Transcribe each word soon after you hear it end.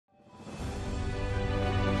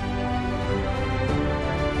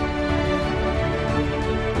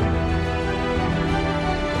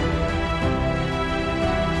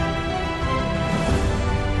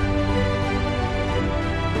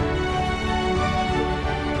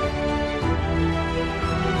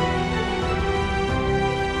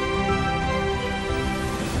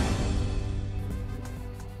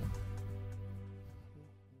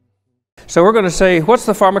So we're going to say, what's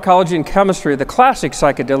the pharmacology and chemistry of the classic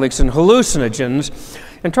psychedelics and hallucinogens,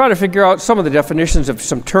 and try to figure out some of the definitions of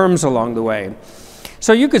some terms along the way.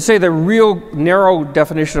 So you could say the real narrow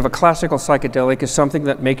definition of a classical psychedelic is something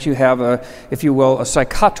that makes you have a, if you will, a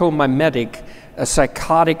psychotomimetic, a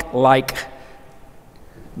psychotic-like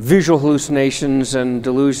visual hallucinations and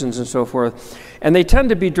delusions and so forth. And they tend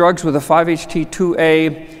to be drugs with a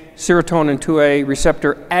 5-HT2A, serotonin 2A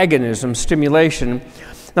receptor agonism, stimulation.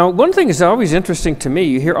 Now, one thing is always interesting to me,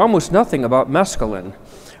 you hear almost nothing about mescaline,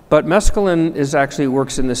 but mescaline actually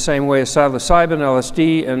works in the same way as psilocybin,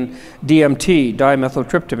 LSD, and DMT,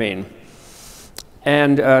 dimethyltryptamine.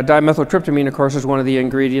 And dimethyltryptamine, of course, is one of the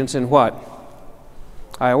ingredients in what?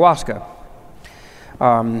 Ayahuasca.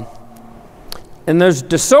 And there's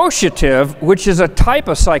dissociative, which is a type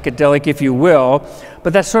of psychedelic, if you will,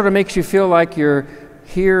 but that sort of makes you feel like you're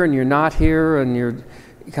here and you're not here, and you're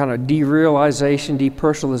kind of derealization,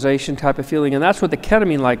 depersonalization type of feeling, and that's what the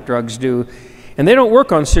ketamine-like drugs do. And they don't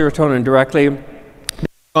work on serotonin directly, they work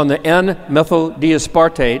on the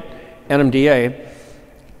N-methyl-D-aspartate, NMDA,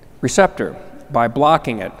 receptor by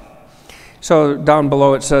blocking it. So down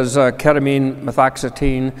below it says ketamine,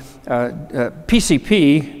 methoxetine,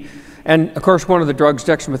 PCP, and of course one of the drugs,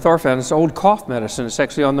 dextromethorphan, is old cough medicine. It's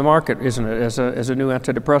actually on the market, isn't it, as a new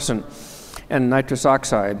antidepressant. And nitrous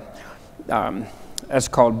oxide, that's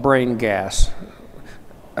called brain gas.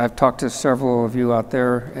 I've talked to several of you out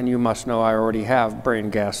there, and you must know I already have brain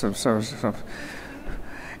gas of some stuff.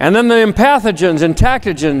 And then the empathogens,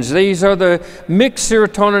 entactogens, these are the mixed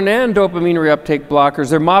serotonin and dopamine reuptake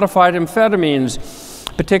blockers. They're modified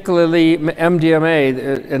amphetamines, particularly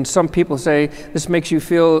MDMA, and some people say this makes you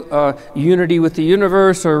feel unity with the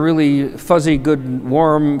universe, or really fuzzy, good,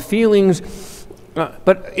 warm feelings.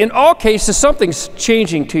 But in all cases, something's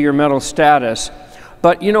changing to your mental status.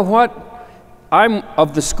 But you know what? I'm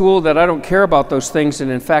of the school that I don't care about those things, and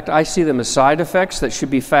in fact, I see them as side effects that should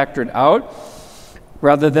be factored out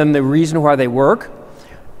rather than the reason why they work.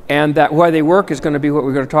 And that why they work is going to be what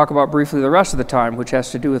we're going to talk about briefly the rest of the time, which has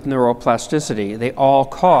to do with neuroplasticity. They all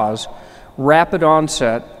cause rapid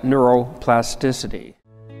onset neuroplasticity.